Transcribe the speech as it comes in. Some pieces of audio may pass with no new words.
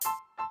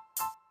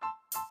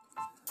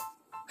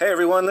Hey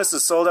everyone, this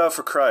is Sold Out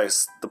for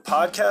Christ, the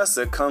podcast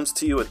that comes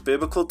to you with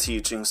biblical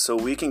teaching so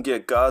we can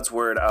get God's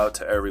word out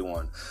to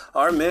everyone.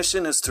 Our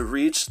mission is to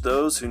reach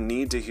those who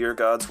need to hear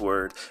God's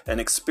word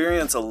and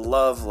experience a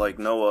love like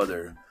no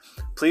other.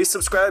 Please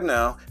subscribe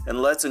now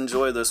and let's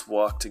enjoy this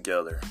walk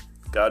together.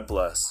 God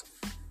bless.